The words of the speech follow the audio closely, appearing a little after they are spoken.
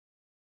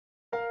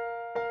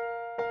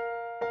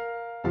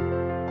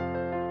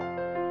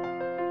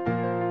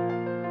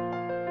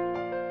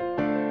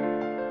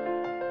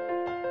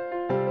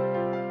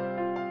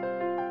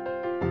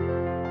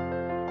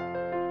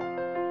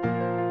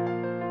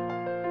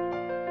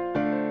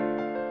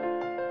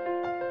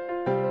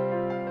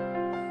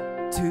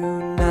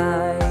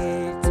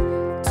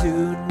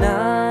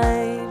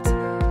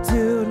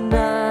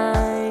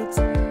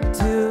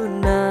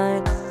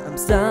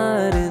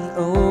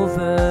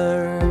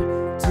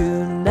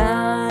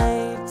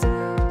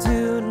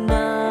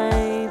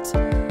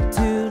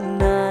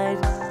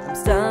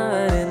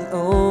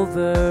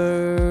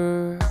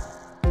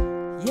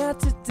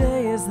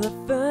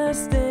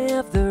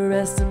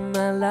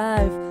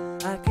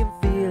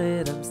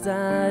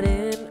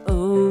starting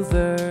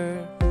over.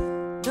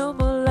 No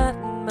more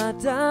letting my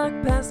dark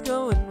past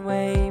go and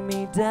weigh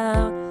me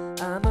down.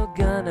 I'm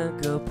gonna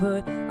go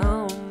put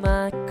on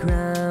my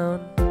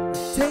crown. A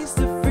taste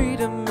of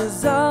freedom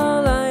is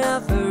all I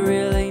ever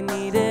really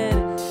needed.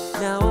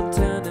 Now I'm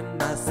turning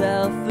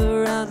myself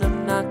around,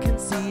 I'm not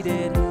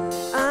conceited.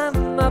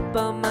 I'm up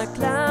on my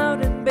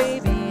cloud and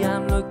baby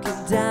I'm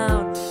looking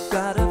down.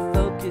 Gotta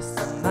focus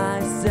on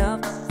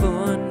myself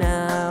for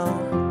now.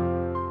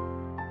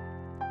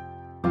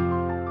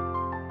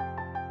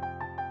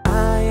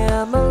 I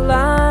am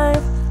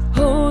alive,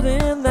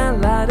 holding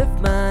that light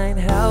of mine.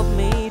 Help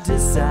me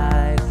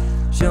decide,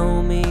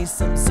 show me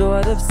some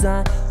sort of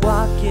sign.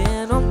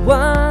 Walking on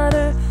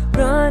water,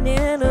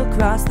 running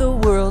across the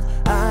world.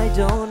 I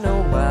don't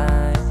know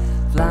why,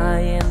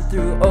 flying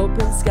through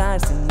open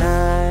skies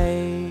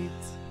tonight.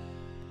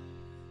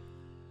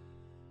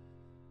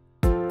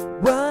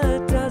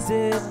 What does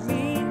it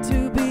mean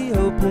to be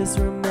hopeless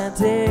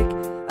romantic?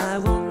 I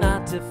will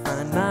not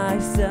define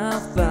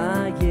myself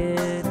by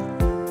it.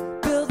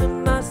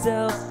 Building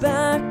myself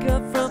back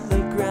up from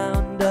the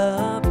ground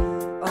up.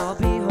 I'll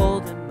be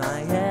holding my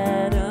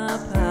head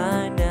up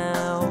high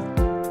now.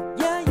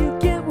 Yeah, you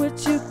get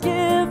what you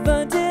give,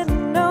 I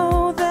didn't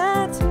know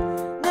that.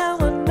 Now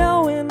I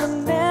know and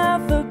I'm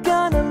never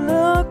gonna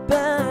look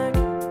back.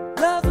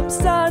 Love, I'm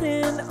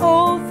starting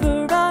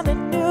over on a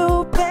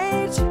new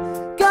page.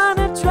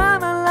 Gonna try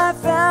my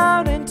life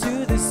out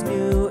into this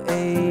new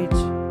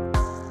age.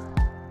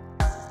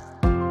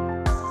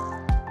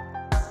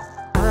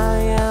 I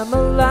am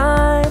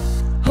alive,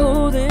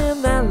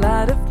 holding that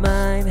light of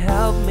mine.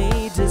 Help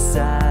me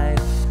decide,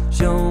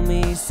 show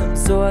me some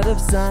sort of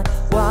sign.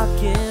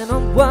 Walking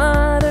on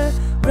water,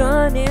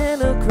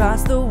 running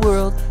across the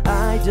world.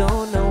 I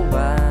don't know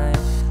why,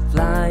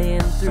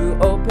 flying through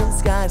open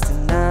skies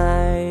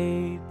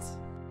tonight.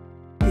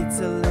 It's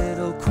a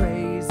little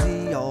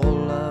crazy,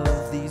 all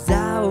of these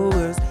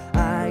hours.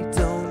 I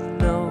don't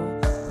know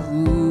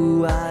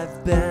who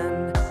I've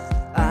been.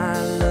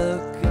 I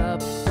look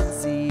up and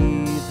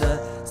see the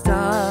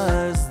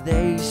stars,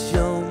 they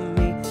show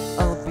me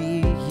I'll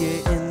be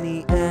here in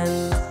the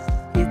end.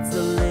 It's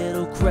a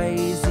little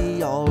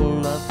crazy,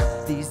 all of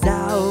these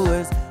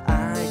hours.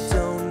 I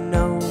don't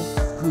know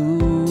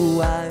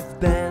who I've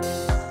been.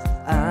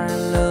 I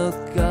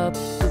look up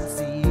and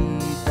see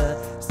the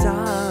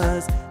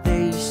stars,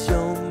 they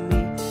show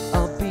me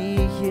I'll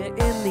be here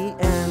in the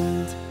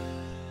end.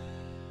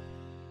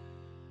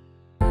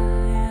 I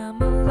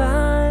am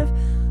alive,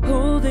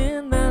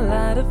 holding that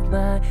light of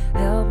mine.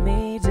 Help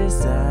me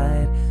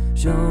decide,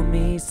 show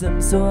me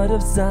some sort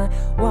of sign.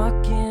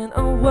 Walking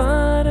on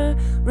water,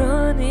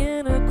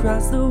 running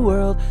across the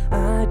world.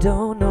 I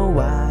don't know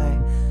why,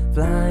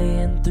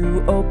 flying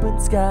through open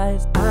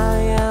skies. I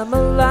am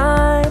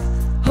alive,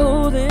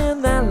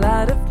 holding that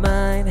light of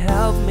mine.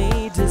 Help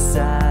me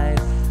decide,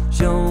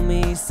 show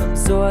me some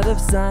sort of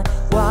sign.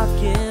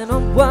 Walking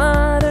on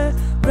water,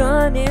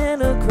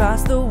 running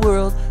across the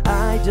world.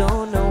 I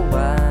don't know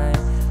why,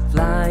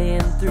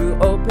 flying through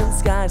open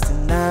skies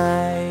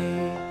tonight.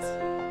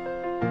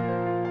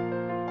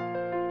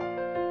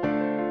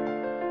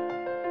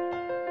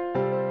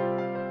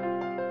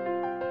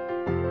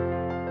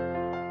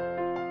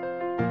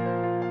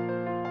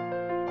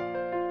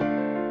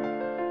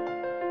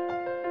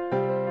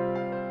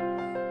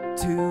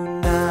 Tonight